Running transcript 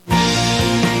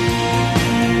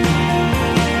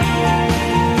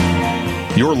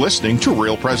You're listening to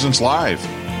Real Presence Live.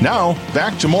 Now,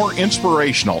 back to more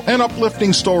inspirational and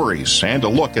uplifting stories and a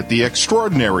look at the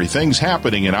extraordinary things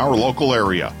happening in our local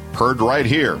area. Heard right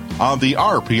here on the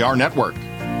RPR Network.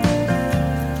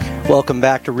 Welcome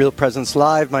back to Real Presence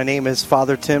Live. My name is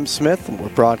Father Tim Smith, and we're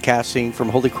broadcasting from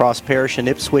Holy Cross Parish in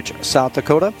Ipswich, South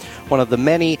Dakota, one of the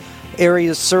many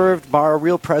areas served by our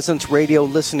Real Presence radio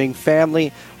listening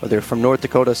family, whether you're from North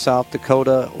Dakota, South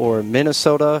Dakota, or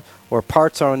Minnesota, or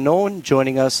parts unknown,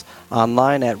 joining us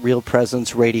online at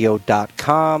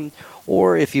realpresenceradio.com,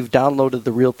 or if you've downloaded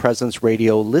the Real Presence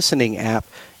Radio listening app,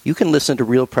 you can listen to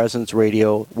Real Presence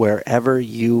Radio wherever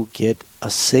you get a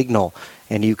signal.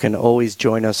 And you can always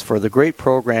join us for the great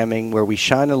programming where we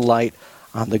shine a light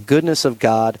on the goodness of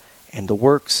God and the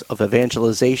works of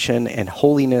evangelization and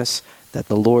holiness that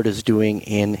the Lord is doing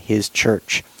in His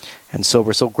church. And so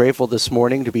we're so grateful this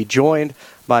morning to be joined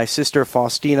by Sister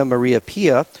Faustina Maria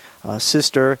Pia.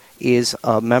 Sister is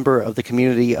a member of the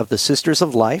community of the Sisters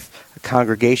of Life, a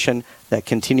congregation that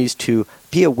continues to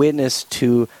be a witness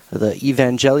to the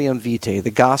Evangelium Vitae,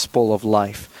 the gospel of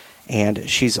life. And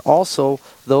she's also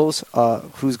those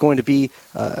who's going to be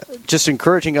just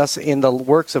encouraging us in the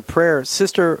works of prayer.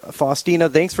 Sister Faustina,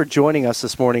 thanks for joining us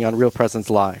this morning on Real Presence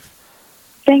Live.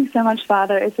 Thanks so much,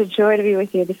 Father. It's a joy to be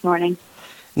with you this morning.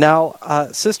 Now,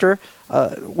 Sister,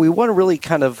 we want to really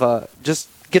kind of just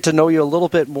get to know you a little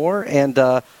bit more and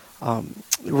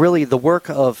really the work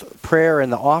of prayer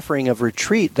and the offering of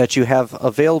retreat that you have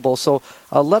available. So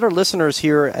let our listeners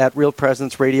here at Real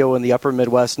Presence Radio in the Upper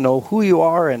Midwest know who you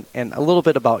are and a little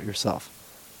bit about yourself.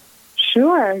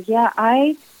 Sure. Yeah,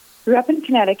 I grew up in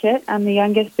Connecticut. I'm the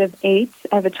youngest of 8.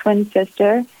 I have a twin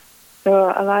sister,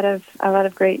 so a lot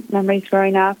of great memories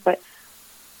growing up. But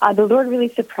the Lord really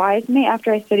surprised me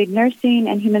after I studied nursing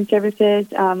and human services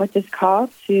with this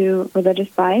call to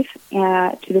religious life,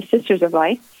 to the Sisters of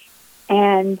Life.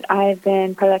 And I've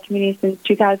been part of that community since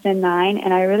 2009,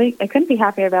 and I couldn't be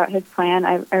happier about His plan.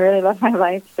 I really love my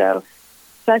life, so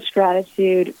such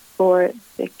gratitude for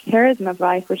the charism of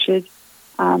life, which is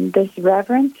this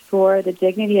reverence for the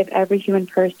dignity of every human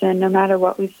person, no matter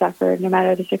what we've suffered, no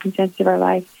matter the circumstances of our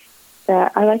life,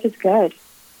 that our life is good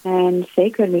and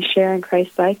sacred. We share in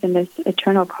Christ's life and this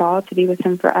eternal call to be with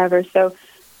Him forever. So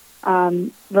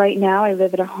right now I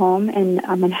live at a home in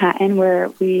Manhattan where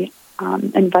we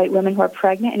invite women who are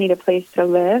pregnant and need a place to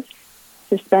live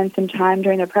to spend some time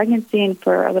during their pregnancy and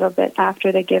for a little bit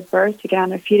after they give birth to get on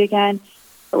their feet again.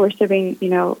 But we're serving,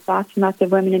 lots and lots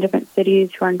of women in different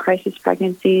cities who are in crisis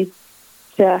pregnancies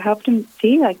to help them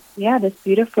see, this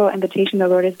beautiful invitation the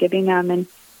Lord is giving them and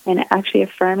actually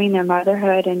affirming their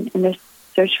motherhood and their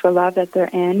search for love that they're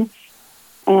in.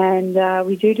 And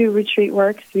we do retreat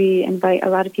works. We invite a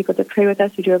lot of people to pray with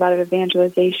us. We do a lot of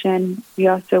evangelization. We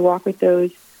also walk with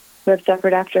those who have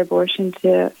suffered after abortion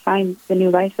to find the new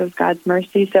life of God's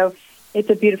mercy. So it's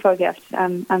a beautiful gift.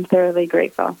 I'm thoroughly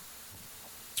grateful.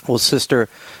 Well, Sister,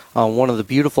 one of the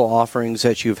beautiful offerings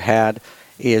that you've had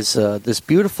is this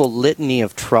beautiful litany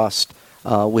of trust,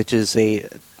 which is a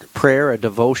prayer, a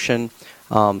devotion,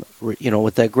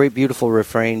 with that great, beautiful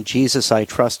refrain, Jesus, I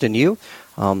trust in you.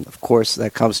 Of course,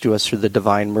 that comes to us through the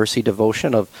Divine Mercy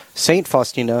devotion of Saint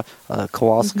Faustina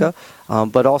Kowalska,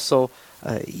 but also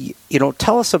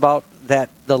tell us about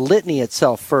the litany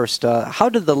itself first. How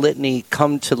did the litany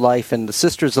come to life and the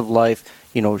Sisters of Life,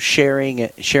 sharing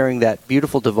that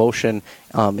beautiful devotion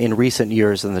in recent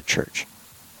years in the church?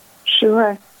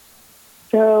 Sure.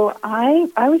 So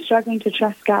I was struggling to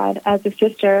trust God as a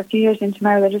sister a few years into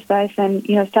my religious life, and,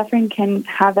 suffering can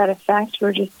have that effect.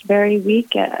 We're just very weak,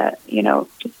 just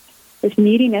this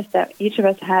neediness that each of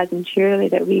us has interiorly,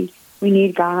 that we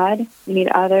need God, we need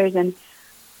others, and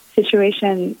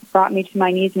situation brought me to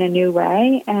my knees in a new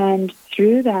way. And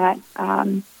through that,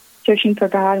 searching for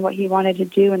God and what He wanted to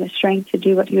do and the strength to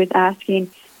do what He was asking,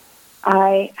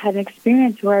 I had an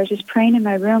experience where I was just praying in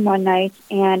my room one night,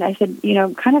 and I said,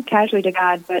 kind of casually to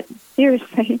God, but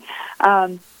seriously,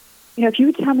 if you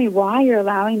would tell me why you're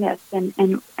allowing this and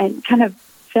kind of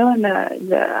fill in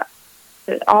the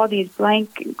all these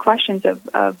blank questions of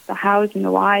the hows and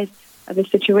the whys of the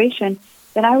situation,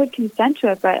 then I would consent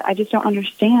to it, but I just don't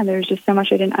understand. There's just so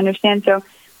much I didn't understand. So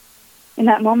in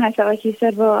that moment, I felt like He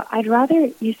said, well, I'd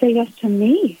rather you say yes to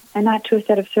me and not to a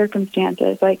set of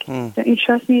circumstances. Don't you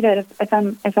trust me that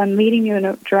if I'm leading you in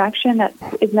a direction, that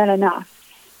isn't that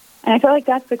enough? And I felt like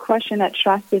that's the question that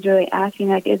trust is really asking,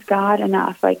 is God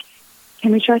enough?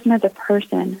 Can we trust Him as a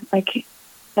person?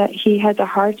 That He has a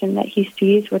heart and that He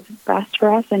sees what's best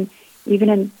for us, and even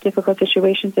in difficult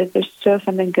situations, that there's still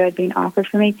something good being offered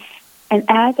for me. And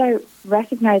as I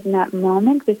recognized in that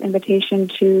moment this invitation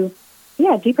to,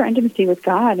 deeper intimacy with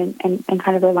God and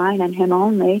kind of relying on Him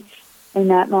only in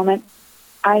that moment,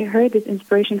 I heard this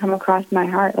inspiration come across my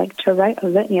heart, like to write a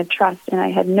litany of trust, and I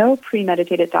had no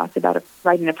premeditated thoughts about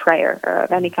writing a prayer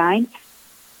of any kind.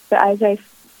 But as I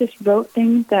just wrote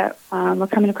things that were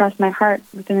coming across my heart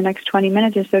within the next 20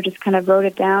 minutes or so, just kind of wrote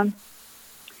it down,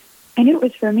 I knew it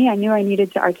was for me. I knew I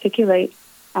needed to articulate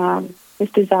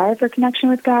this desire for connection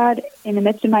with God in the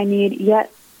midst of my need,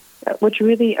 yet which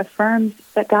really affirms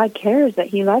that God cares, that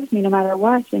He loves me no matter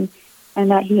what, and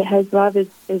that His love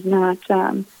is not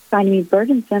finding me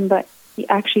burdensome, but He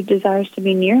actually desires to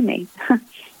be near me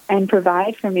and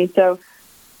provide for me. So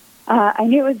I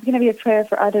knew it was going to be a prayer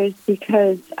for others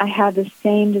because I had the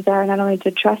same desire not only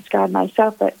to trust God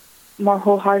myself, but more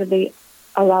wholeheartedly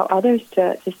allow others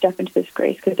to step into this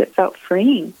grace, because it felt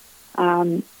freeing.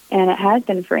 And it has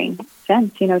been freeing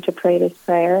since, to pray this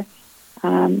prayer,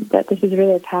 that this is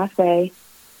really a pathway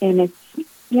in its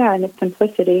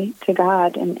simplicity to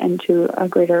God and to a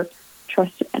greater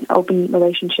trust and open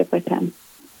relationship with Him.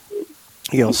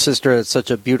 Sister, it's such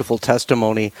a beautiful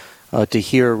testimony to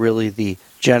hear really the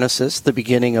genesis, the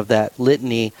beginning of that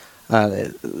litany,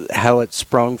 how it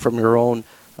sprung from your own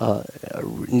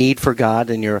need for God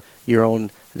and your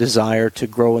own desire to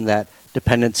grow in that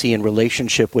dependency and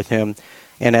relationship with Him.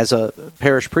 And as a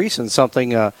parish priest, and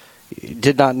something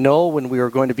did not know when we were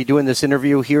going to be doing this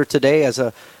interview here today, as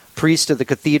a priest of the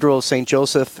Cathedral of St.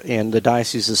 Joseph in the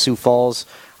Diocese of Sioux Falls,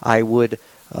 I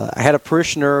had a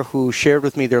parishioner who shared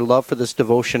with me their love for this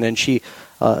devotion, and she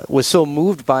was so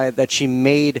moved by it that she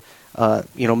made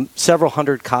several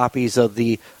hundred copies of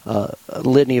the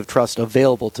Litany of Trust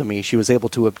available to me. She was able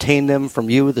to obtain them from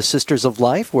you, the Sisters of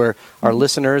Life, where our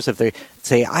listeners, if they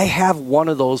say, I have one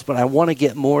of those, but I want to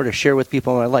get more to share with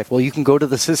people in my life, well, you can go to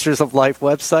the Sisters of Life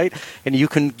website and you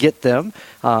can get them.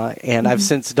 And I've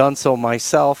since done so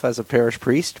myself as a parish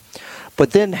priest.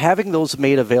 But then having those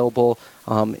made available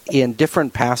in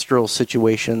different pastoral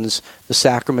situations, the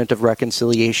sacrament of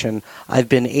reconciliation, I've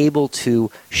been able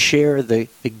to share the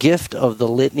gift of the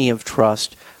Litany of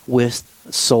Trust with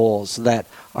souls that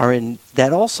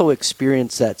also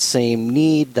experience that same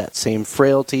need, that same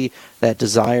frailty, that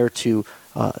desire to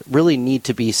really need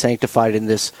to be sanctified in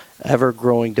this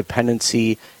ever-growing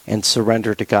dependency and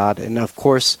surrender to God. And of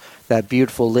course, that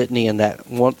beautiful litany and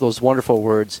those wonderful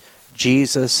words,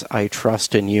 Jesus, I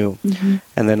trust in you. Mm-hmm.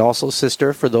 And then also,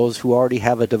 Sister, for those who already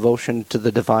have a devotion to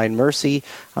the Divine Mercy,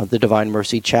 the Divine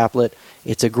Mercy Chaplet,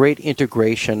 it's a great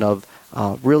integration of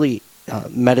really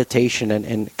meditation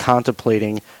and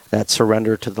contemplating that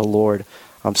surrender to the Lord.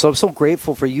 So I'm so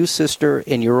grateful for you, Sister,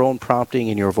 in your own prompting,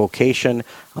 in your vocation,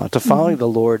 to following the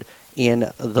Lord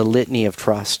in the Litany of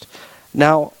Trust.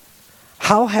 Now,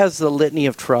 how has the Litany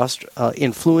of Trust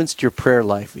influenced your prayer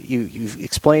life? You've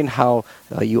explained how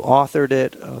you authored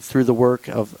it through the work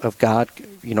of God,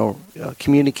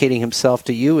 communicating Himself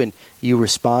to you and you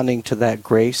responding to that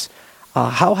grace.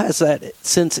 How has that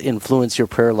since influenced your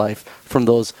prayer life from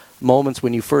those moments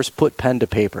when you first put pen to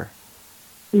paper?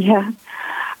 Yeah,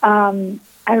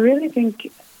 I really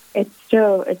think it's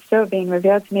still being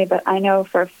revealed to me, but I know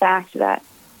for a fact that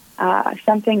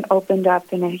something opened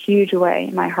up in a huge way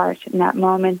in my heart in that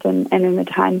moment and in the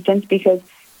time since, because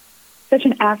such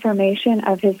an affirmation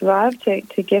of His love to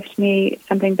gift me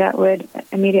something that would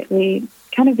immediately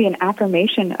kind of be an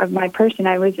affirmation of my person.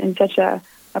 I was in such a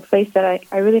place that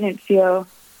I really didn't feel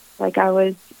like I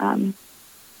was,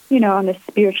 on the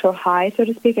spiritual high, so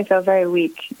to speak. I felt very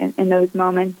weak in those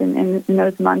moments and in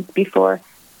those months before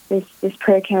this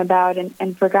prayer came about,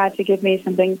 and for God to give me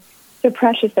something so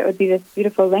precious that would be this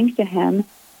beautiful link to Him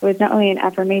was not only an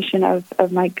affirmation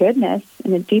of my goodness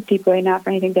in a deep, deep way, not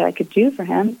for anything that I could do for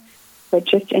Him, but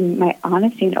just in my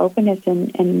honesty and openness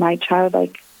and my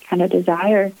childlike kind of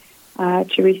desire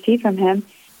to receive from Him.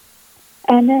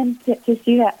 And then to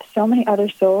see that so many other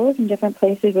souls in different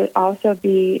places would also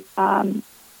be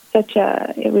such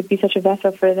a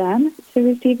vessel for them to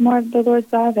receive more of the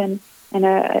Lord's love and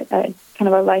a kind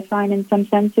of a lifeline in some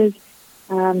senses,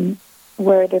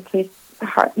 where their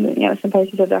heart, some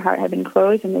places of their heart had been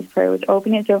closed and this prayer was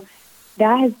opening. So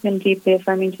that has been deeply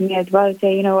affirming to me as well, to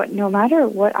say, no matter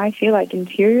what I feel like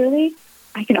interiorly,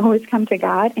 I can always come to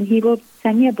God and He will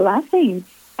send me a blessing.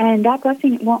 And that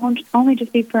blessing won't only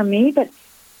just be for me, but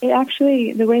it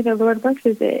actually, the way the Lord works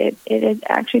is it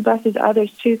actually blesses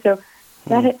others too. So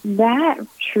that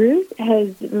truth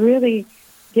has really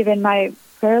given my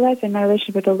prayer life and my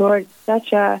relationship with the Lord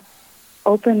such a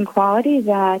open quality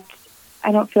that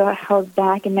I don't feel held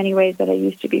back in many ways that I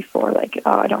used to before. Like,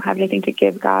 I don't have anything to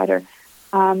give God, or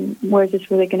where's this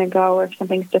really going to go, or if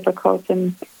something's difficult,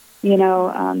 and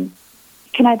can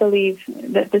I believe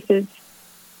that this is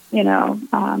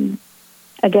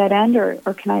a dead end,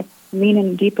 or can I lean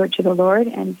in deeper to the Lord?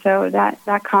 And so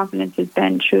that confidence has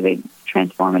been truly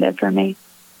transformative for me.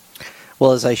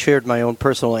 Well, as I shared my own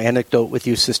personal anecdote with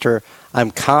you, Sister,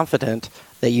 I'm confident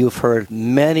that you've heard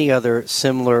many other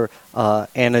similar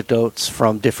anecdotes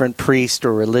from different priests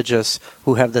or religious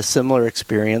who have the similar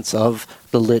experience of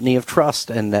the litany of trust,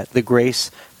 and that the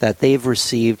grace that they've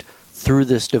received through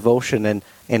this devotion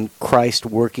and Christ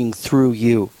working through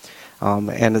you.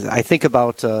 And I think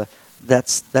about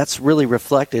that's really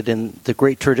reflected in the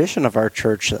great tradition of our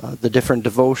church, the different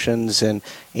devotions and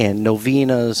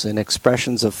novenas and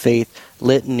expressions of faith,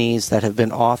 litanies that have been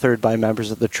authored by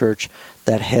members of the church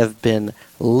that have been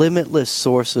limitless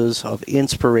sources of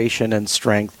inspiration and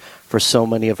strength for so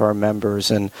many of our members.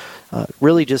 And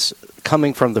really just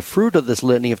coming from the fruit of this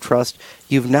litany of trust,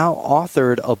 you've now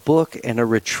authored a book and a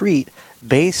retreat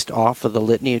based off of the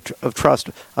litany of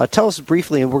trust. Tell us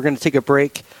briefly, and we're going to take a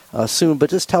break soon, but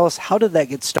just tell us, how did that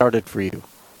get started for you?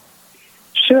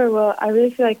 Sure. Well, I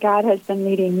really feel like God has been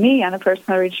leading me on a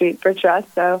personal retreat for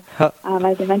trust, so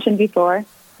as I mentioned before.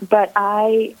 But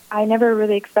I never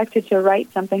really expected to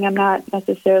write something. I'm not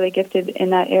necessarily gifted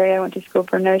in that area. I went to school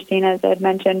for nursing, as I had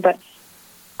mentioned, but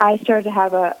I started to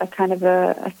have a kind of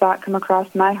a thought come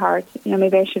across my heart.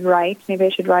 Maybe I should write.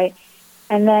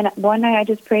 And then one night I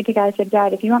just prayed to God. I said,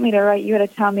 Dad, if you want me to write, you got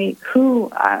to tell me who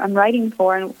I'm writing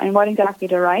for and what exactly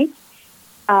to write.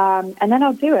 And then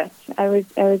I'll do it. I was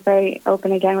very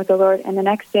open again with the Lord. And the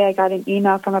next day I got an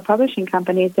email from a publishing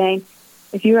company saying,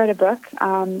 if you write a book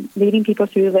leading people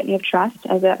through the Litany of Trust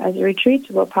as a retreat,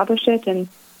 we'll publish it, and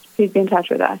please be in touch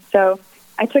with us. So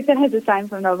I took that as a sign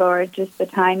from the Lord, just the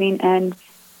timing and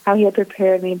how He had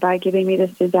prepared me by giving me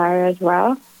this desire as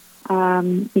well.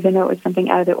 Even though it was something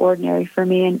out of the ordinary for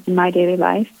me in my daily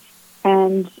life.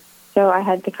 And so I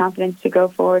had the confidence to go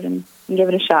forward and give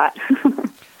it a shot.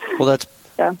 Well,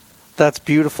 that's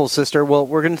beautiful, Sister. Well,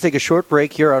 we're going to take a short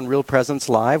break here on Real Presence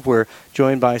Live. We're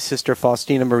joined by Sister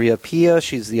Faustina Maria Pia.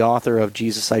 She's the author of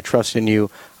Jesus, I Trust in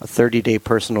You, a 30-day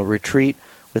personal retreat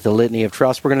with the Litany of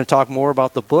Trust. We're going to talk more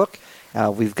about the book.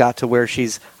 We've got to where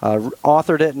she's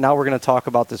authored it, and now we're going to talk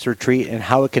about this retreat and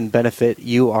how it can benefit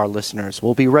you, our listeners.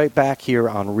 We'll be right back here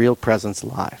on Real Presence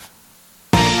Live.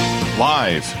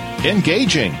 Live,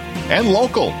 engaging, and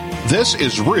local. This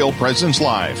is Real Presence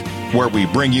Live, where we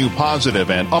bring you positive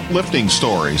and uplifting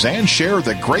stories and share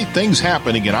the great things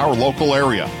happening in our local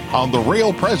area on the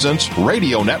Real Presence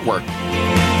Radio Network.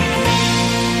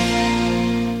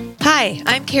 Hi,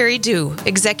 I'm Carrie Dew,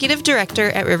 Executive Director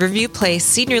at Riverview Place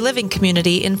Senior Living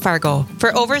Community in Fargo.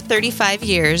 For over 35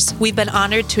 years, we've been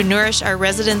honored to nourish our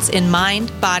residents in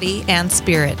mind, body, and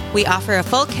spirit. We offer a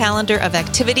full calendar of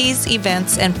activities,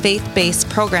 events, and faith-based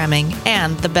programming,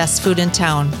 and the best food in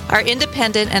town. Our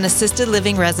independent and assisted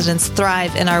living residents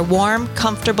thrive in our warm,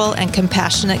 comfortable, and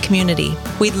compassionate community.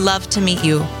 We'd love to meet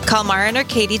you. Call Marin or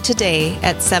Katie today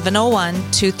at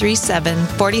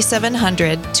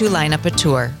 701-237-4700 to line up a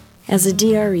tour. As a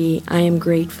DRE, I am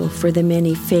grateful for the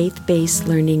many faith-based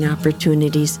learning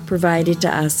opportunities provided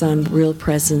to us on Real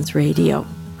Presence Radio.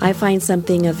 I find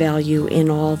something of value in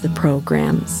all the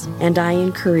programs, and I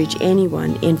encourage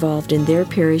anyone involved in their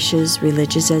parish's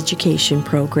religious education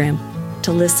program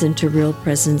to listen to Real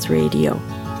Presence Radio.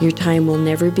 Your time will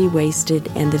never be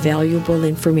wasted, and the valuable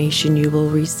information you will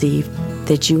receive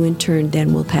that you in turn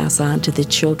then will pass on to the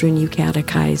children you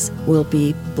catechize will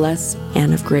be blessed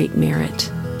and of great merit.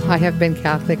 I have been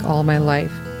Catholic all my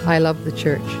life. I love the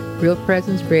Church. Real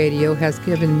Presence Radio has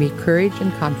given me courage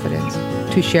and confidence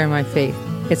to share my faith.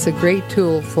 It's a great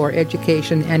tool for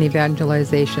education and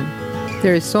evangelization.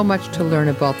 There is so much to learn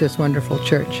about this wonderful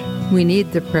church. We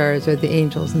need the prayers of the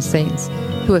angels and saints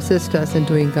to assist us in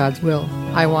doing God's will.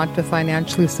 I want to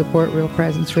financially support Real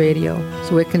Presence Radio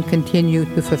so it can continue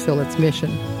to fulfill its mission.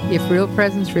 If Real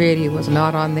Presence Radio was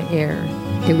not on the air,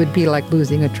 it would be like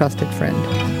losing a trusted friend.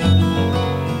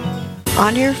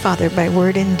 Honor your father by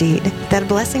word and deed, that a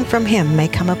blessing from him may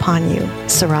come upon you.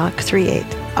 Sirach 3:8.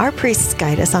 Our priests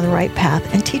guide us on the right path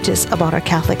and teach us about our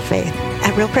Catholic faith.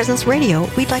 At Real Presence Radio,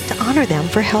 we'd like to honor them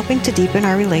for helping to deepen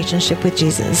our relationship with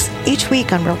Jesus. Each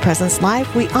week on Real Presence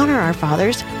Live, we honor our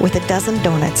fathers with a dozen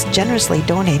donuts generously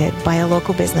donated by a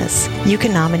local business. You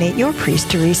can nominate your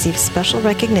priest to receive special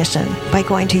recognition by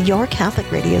going to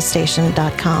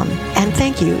yourcatholicradiostation.com. And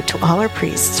thank you to all our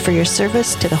priests for your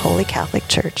service to the Holy Catholic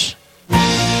Church.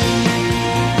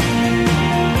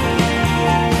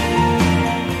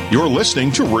 You're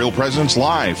listening to Real Presence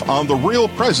Live on the Real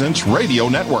Presence Radio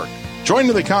Network. Join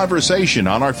in the conversation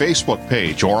on our Facebook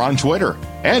page or on Twitter.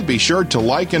 And be sure to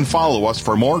like and follow us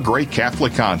for more great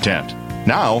Catholic content.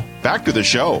 Now, back to the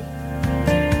show.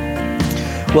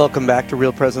 Welcome back to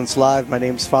Real Presence Live. My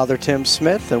name's Father Tim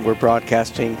Smith, and we're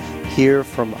broadcasting here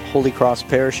from Holy Cross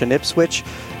Parish in Ipswich,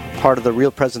 part of the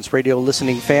Real Presence Radio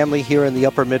listening family here in the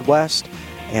Upper Midwest.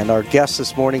 And our guest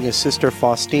this morning is Sister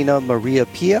Faustina Maria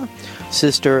Pia.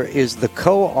 Sister is the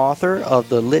co-author of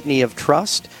the Litany of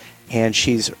Trust, and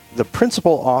she's the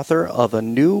principal author of a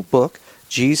new book,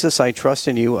 Jesus, I Trust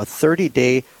in You, a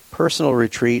 30-day personal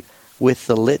retreat with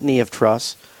the Litany of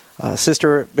Trust.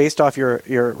 Sister, based off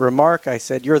your remark, I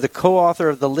said you're the co-author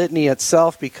of the litany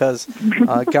itself because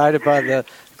guided by the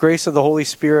grace of the Holy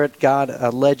Spirit,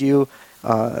 God led you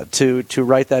to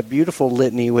write that beautiful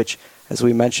litany, which, as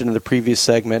we mentioned in the previous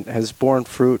segment, has borne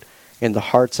fruit in the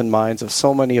hearts and minds of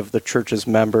so many of the church's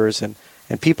members and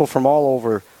people from all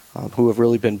over who have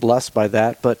really been blessed by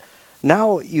that. But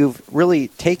now you've really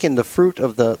taken the fruit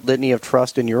of the Litany of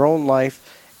Trust in your own life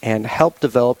and helped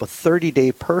develop a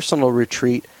 30-day personal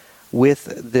retreat with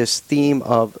this theme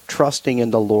of trusting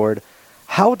in the Lord.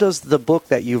 How does the book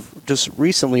that you've just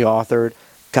recently authored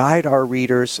guide our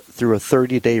readers through a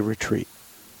 30-day retreat?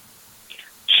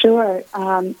 Sure.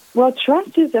 Well,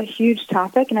 trust is a huge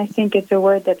topic, and I think it's a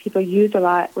word that people use a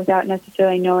lot without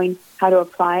necessarily knowing how to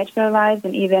apply it to their lives.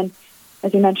 And even,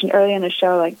 as you mentioned earlier in the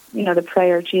show, like, the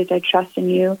prayer, Jesus, I trust in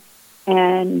you.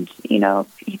 And,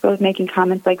 people making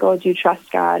comments like, oh, do you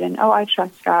trust God? And, oh, I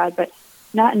trust God. But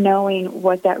not knowing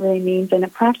what that really means in a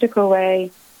practical way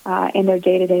in their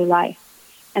day-to-day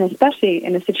life. And especially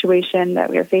in a situation that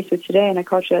we are faced with today in a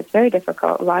culture that's very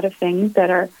difficult, a lot of things that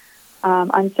are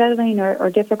unsettling or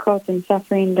difficult and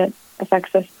suffering that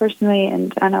affects us personally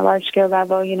and on a large-scale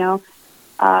level,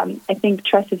 I think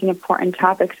trust is an important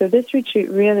topic. So this retreat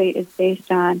really is based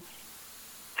on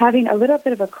having a little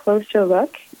bit of a closer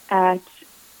look at,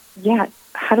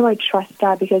 how do I trust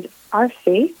God? Because our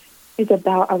faith is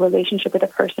about a relationship with a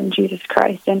person, Jesus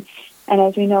Christ. And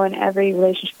as we know in every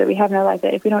relationship that we have in our life,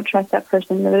 that if we don't trust that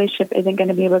person, the relationship isn't going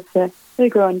to be able to really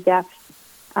grow in depth,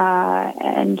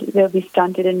 and they'll be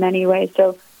stunted in many ways.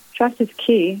 So trust is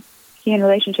key in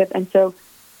relationship. And so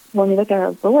when we look at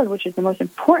our Lord, which is the most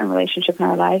important relationship in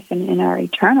our life and in our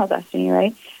eternal destiny,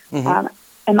 right? Mm-hmm.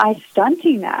 Am I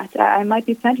stunting that? I might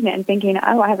be stunting it and thinking,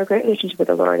 oh, I have a great relationship with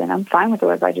the Lord, and I'm fine with the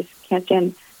Lord, but I just can't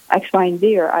stand X, Y, and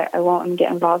Z, or I won't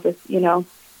get involved with,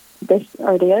 this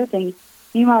or the other thing.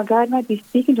 Meanwhile, God might be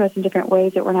speaking to us in different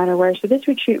ways that we're not aware. So this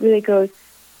retreat really goes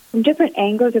from different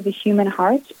angles of the human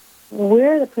heart.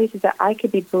 Where are the places that I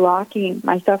could be blocking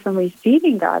myself from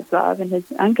receiving God's love and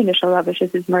His unconditional love, which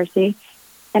is His mercy,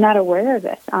 and not aware of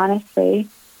it, honestly,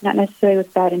 not necessarily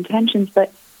with bad intentions,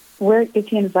 but where is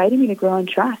He inviting me to grow in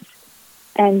trust?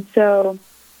 And so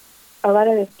a lot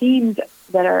of the themes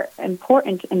that are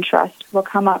important in trust will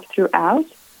come up throughout,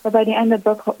 but by the end of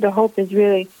the book, the hope is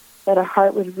really that a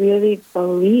heart would really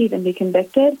believe and be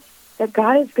convicted that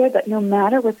God is good, that no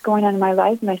matter what's going on in my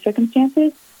life, my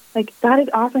circumstances, like God is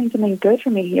offering something good for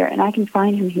me here, and I can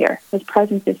find Him here. His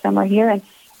presence is somewhere here, and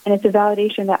it's a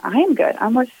validation that I am good.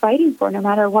 I'm worth fighting for no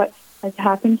matter what has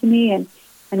happened to me and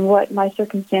what my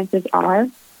circumstances are,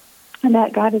 and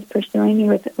that God is pursuing me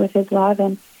with His love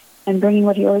and bringing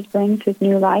what He always brings, His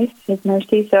new life, His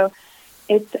mercy. So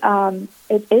it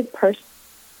is personal.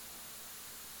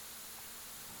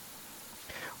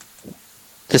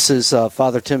 This is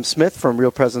Father Tim Smith from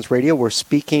Real Presence Radio. We're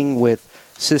speaking with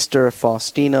Sister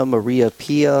Faustina Maria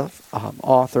Pia,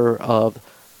 author of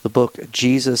the book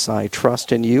Jesus, I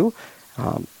Trust in You,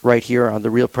 right here on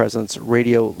the Real Presence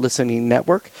Radio Listening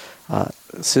Network.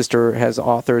 Sister has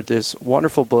authored this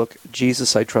wonderful book,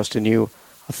 Jesus, I Trust in You,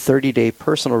 a 30-day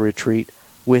personal retreat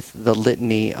with the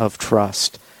Litany of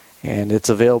Trust. And it's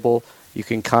available. You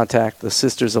can contact the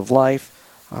Sisters of Life.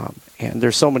 And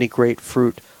there's so many great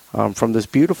fruit from this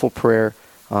beautiful prayer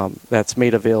that's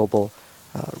made available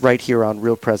right here on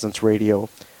Real Presence Radio.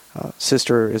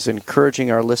 Sister is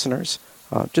encouraging our listeners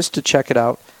just to check it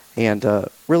out and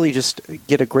really just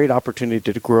get a great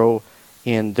opportunity to grow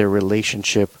in their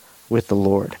relationship with the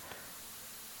Lord.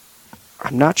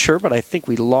 I'm not sure, but I think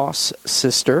we lost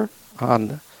Sister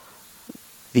on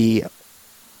the...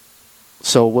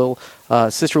 So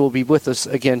Sister will be with us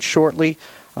again shortly.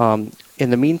 In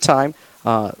the meantime,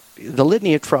 the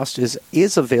Litany of Trust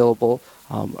is available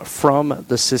from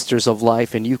the Sisters of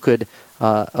Life, and you could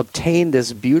obtain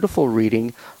this beautiful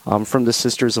reading from the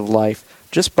Sisters of Life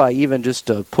just by even just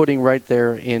putting right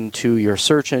there into your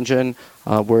search engine,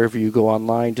 wherever you go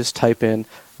online. Just type in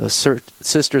the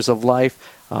Sisters of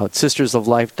Life,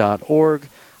 sistersoflife.org.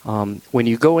 When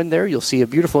you go in there, you'll see a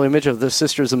beautiful image of the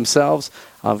sisters themselves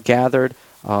gathered.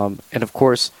 And of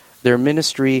course, their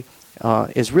ministry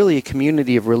is really a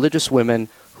community of religious women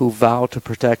who vow to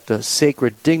protect the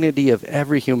sacred dignity of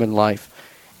every human life.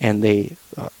 and they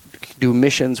do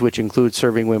missions which include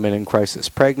serving women in crisis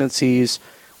pregnancies,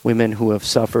 women who have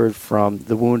suffered from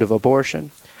the wound of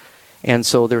abortion. And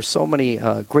so there's so many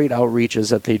great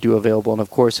outreaches that they do available. And of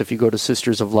course, if you go to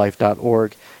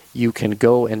sistersoflife.org, you can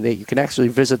go and you can actually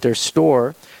visit their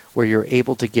store where you're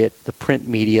able to get the print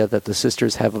media that the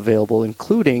sisters have available,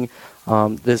 including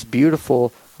this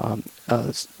beautiful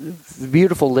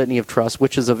Litany of Trust,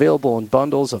 which is available in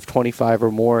bundles of 25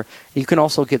 or more. You can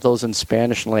also get those in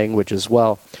Spanish language as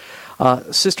well.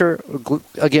 Sister,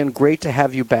 again, great to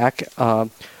have you back.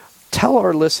 Tell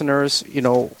our listeners,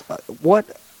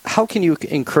 how can you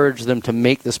encourage them to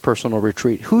make this personal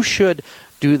retreat? Who should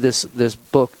do this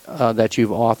book that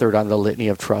you've authored on the Litany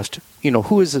of Trust?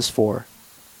 Who is this for?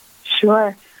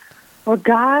 Sure. Well,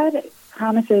 God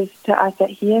promises to us that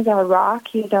He is our rock,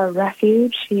 He is our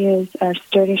refuge, He is our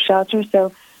sturdy shelter.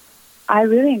 So I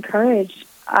really encourage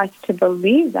us to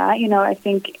believe that. I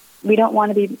think we don't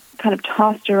want to be kind of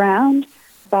tossed around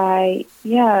by,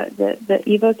 the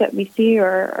evils that we see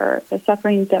or the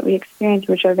sufferings that we experience,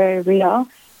 which are very real.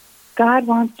 God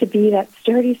wants to be that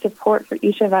sturdy support for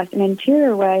each of us. In an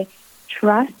interior way,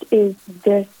 trust is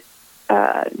this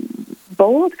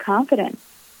bold confidence,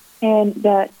 and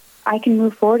that I can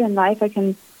move forward in life. I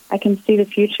can see the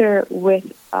future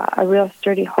with a real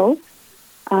sturdy hope,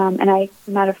 and I'm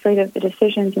not afraid of the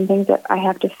decisions and things that I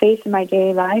have to face in my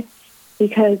daily life,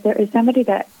 because there is somebody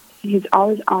that He's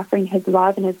always offering His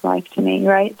love and His life to me,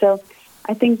 right? So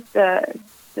I think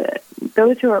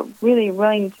those who are really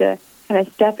willing to kind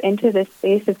of step into this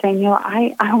space of saying,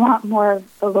 I want more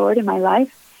of the Lord in my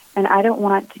life, and I don't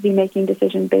want to be making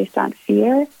decisions based on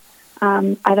fear.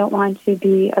 I don't want to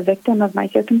be a victim of my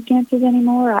circumstances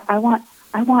anymore. I want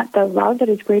the love that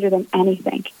is greater than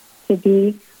anything to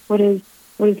be what is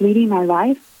leading my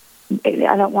life.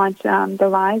 I don't want the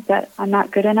lies that I'm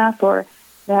not good enough or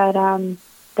that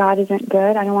God isn't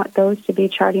good. I don't want those to be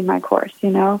charting my course,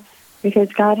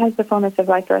 because God has the fullness of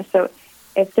life for us. So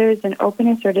if there's an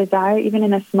openness or desire, even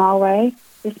in a small way,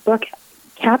 this book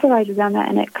capitalizes on that,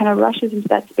 and it kind of rushes into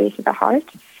that space of the heart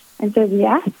and says,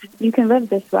 yes, you can live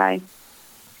this way.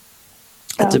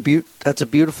 That's a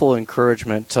beautiful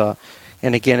encouragement.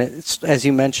 And again, it's, as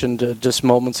you mentioned just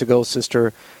moments ago,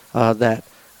 Sister, that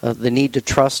the need to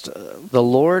trust the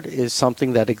Lord is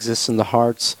something that exists in the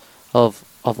hearts of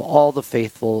all the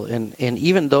faithful, and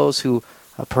even those who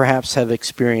perhaps have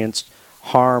experienced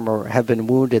harm or have been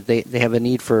wounded. They have a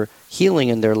need for healing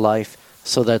in their life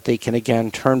so that they can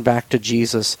again turn back to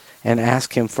Jesus and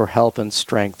ask Him for help and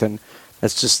strength. And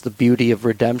that's just the beauty of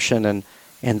redemption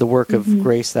and the work of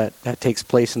grace that takes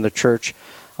place in the church.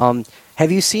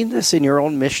 Have you seen this in your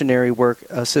own missionary work,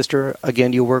 Sister?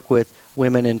 Again, you work with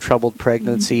women in troubled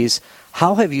pregnancies.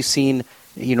 How have you seen,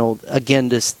 again,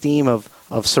 this theme of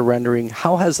surrendering?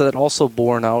 How has that also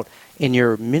borne out in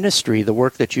your ministry, the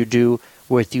work that you do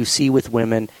with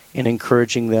women and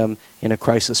encouraging them in a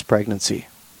crisis pregnancy?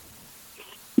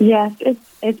 Yes,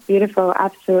 it's beautiful,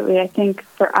 absolutely. I think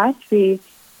for us, we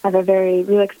have a very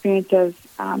real experience of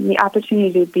the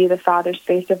opportunity to be the Father's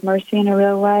face of mercy in a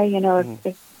real way.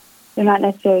 If they're not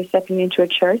necessarily stepping into a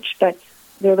church, but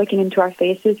they're looking into our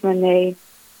faces when the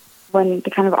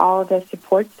kind of all of the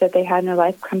supports that they had in their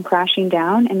life come crashing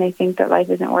down, and they think that life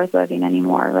isn't worth living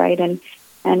anymore, right? And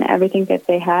everything that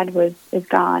they had is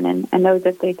gone, and those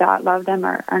that they thought loved them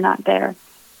are not there.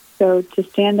 So to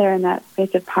stand there in that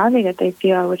place of poverty that they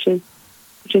feel, which is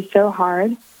so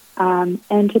hard,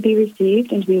 and to be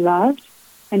received and to be loved,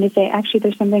 and to say, actually,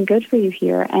 there's something good for you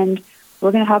here, and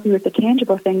we're going to help you with the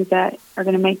tangible things that are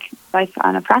going to make life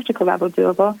on a practical level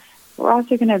doable. We're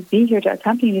also going to be here to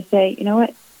accompany you to say, you know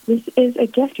what, this is a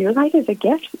gift. Your life is a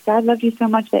gift. God loved you so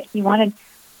much that He wanted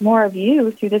more of you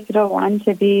through this little one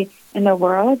to be in the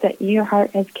world, that your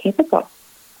heart is capable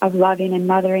of loving and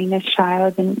mothering this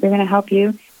child, and we're going to help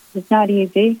you. It's not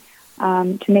easy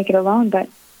to make it alone, but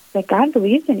that God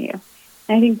believes in you.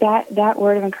 And I think that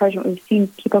word of encouragement, we've seen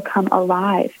people come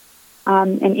alive.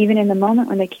 And even in the moment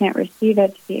when they can't receive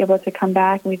it, to be able to come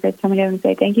back, and we've heard so many of them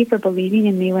say, "Thank you for believing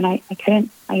in me when I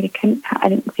didn't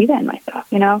see that in myself,"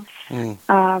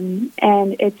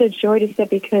 And it's a joy to sit,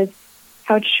 because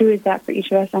how true is that for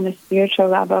each of us on a spiritual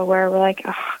level, where we're like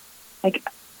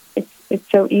it's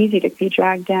so easy to be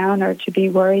dragged down, or to be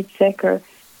worried, sick, or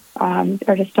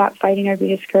to stop fighting or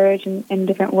be discouraged in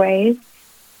different ways.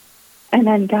 And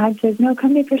then God says, "No,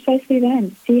 come to me precisely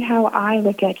then. See how I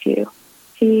look at you.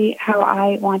 See how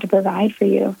I want to provide for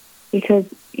you." Because,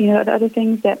 the other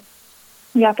things that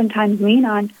we oftentimes lean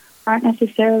on aren't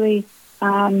necessarily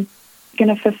going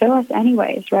to fulfill us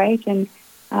anyways, right? And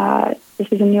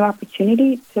this is a new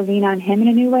opportunity to lean on Him in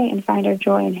a new way and find our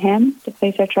joy in Him, to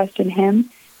place our trust in Him,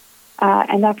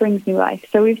 and that brings new life.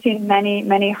 So we've seen many,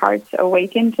 many hearts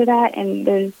awaken to that, and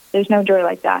there's no joy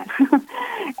like that.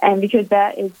 And because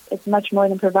that it's much more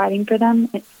than providing for them.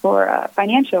 It's for a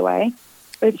financial way,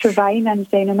 but it's providing them to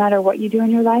say, no matter what you do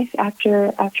in your life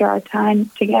after our time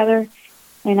together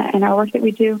and our work that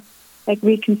we do, like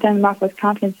we can send them off with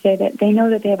confidence, say that they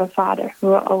know that they have a Father who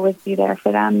will always be there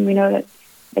for them. We know that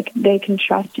they can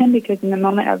trust Him because in the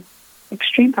moment of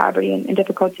extreme poverty and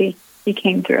difficulty, He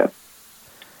came through.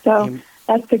 So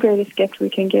that's the greatest gift we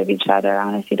can give each other,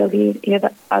 honestly, to lead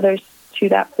others to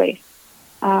that place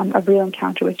of real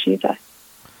encounter with Jesus.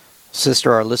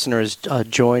 Sister, our listeners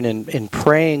join in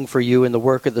praying for you in the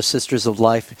work of the Sisters of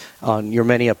Life on your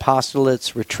many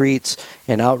apostolates, retreats,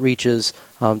 and outreaches,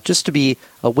 just to be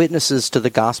witnesses to the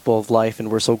gospel of life. And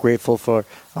we're so grateful for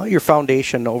your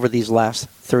foundation over these last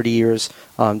 30 years,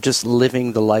 just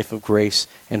living the life of grace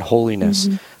and holiness.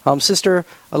 Mm-hmm. Sister,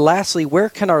 lastly, where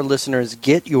can our listeners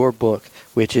get your book,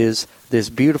 which is this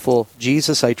beautiful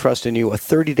Jesus, I Trust in You, a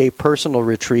 30-day personal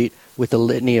retreat with a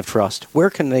litany of trust? Where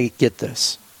can they get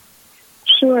this?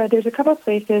 Sure. There's a couple of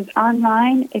places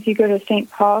online. If you go to St.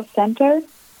 Paul Center,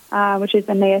 which is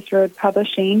Emmaus Road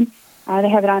Publishing, they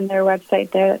have it on their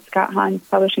website there. That's Scott Hahn's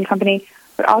publishing company.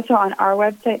 But also on our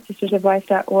website,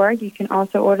 sistersoflife.org, you can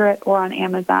also order it, or on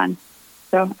Amazon.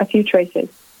 So a few choices.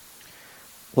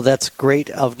 Well, that's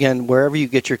great. Again, wherever you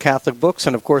get your Catholic books,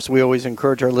 and of course we always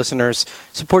encourage our listeners,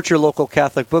 support your local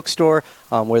Catholic bookstore,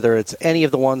 whether it's any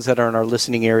of the ones that are in our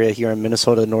listening area here in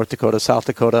Minnesota, North Dakota, South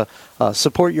Dakota.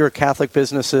 Support your Catholic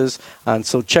businesses, and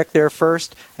so check there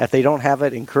first. If they don't have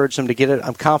it, encourage them to get it.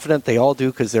 I'm confident they all do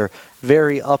because they're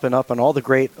very up and up on all the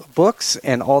great books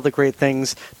and all the great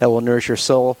things that will nourish your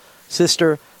soul.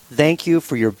 Sister, thank you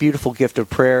for your beautiful gift of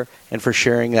prayer and for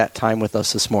sharing that time with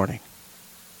us this morning.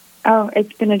 Oh,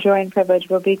 it's been a joy and privilege.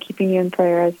 We'll be keeping you in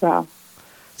prayer as well.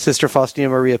 Sister Faustina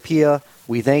Maria Pia,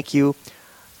 we thank you.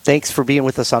 Thanks for being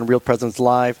with us on Real Presence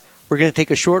Live. We're going to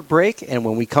take a short break, and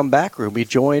when we come back, we're going to be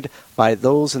joined by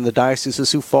those in the Diocese of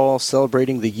Sioux Falls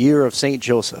celebrating the Year of St.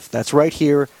 Joseph. That's right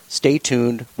here. Stay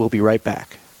tuned. We'll be right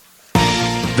back.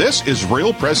 This is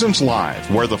Real Presence Live,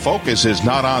 where the focus is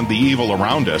not on the evil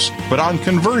around us, but on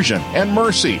conversion and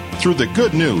mercy through the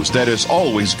good news that is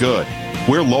always good.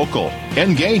 We're local,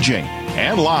 engaging,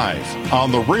 and live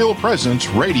on the Real Presence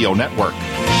Radio Network.